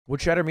What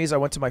shattered me is I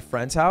went to my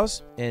friend's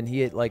house and he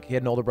had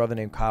an older brother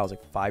named Kyle. He was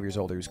like 5 years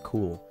older. He was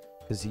cool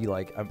because he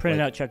I'm printing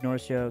out Chuck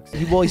Norris jokes.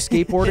 He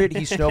skateboarded,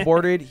 he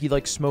snowboarded, he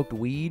like smoked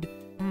weed.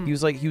 He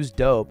was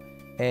dope.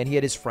 And he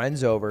had his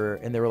friends over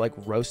and they were like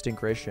roasting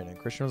Christian. And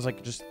Christian was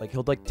like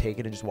he'll like take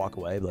it and just walk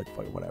away, like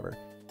fuck whatever.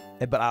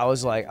 But I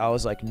was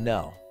like,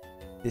 no,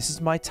 this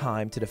is my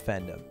time to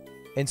defend him.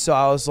 And so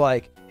I was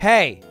like,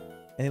 hey,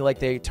 and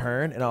they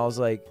turned and I was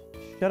like,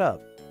 shut up,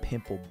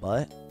 pimple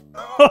butt.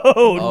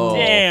 Oh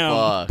damn!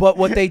 Fuck. But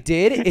what they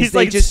did is He's they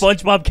like just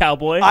SpongeBob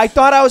Cowboy. I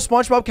thought I was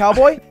SpongeBob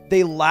Cowboy.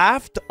 They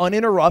laughed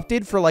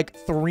uninterrupted for like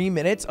 3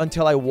 minutes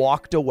until I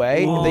walked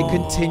away. Whoa, and they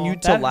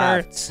continued to that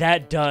laugh. hurts.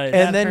 That does.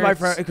 And That then my hurts.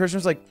 friend Christian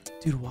was like,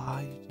 dude,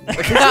 why?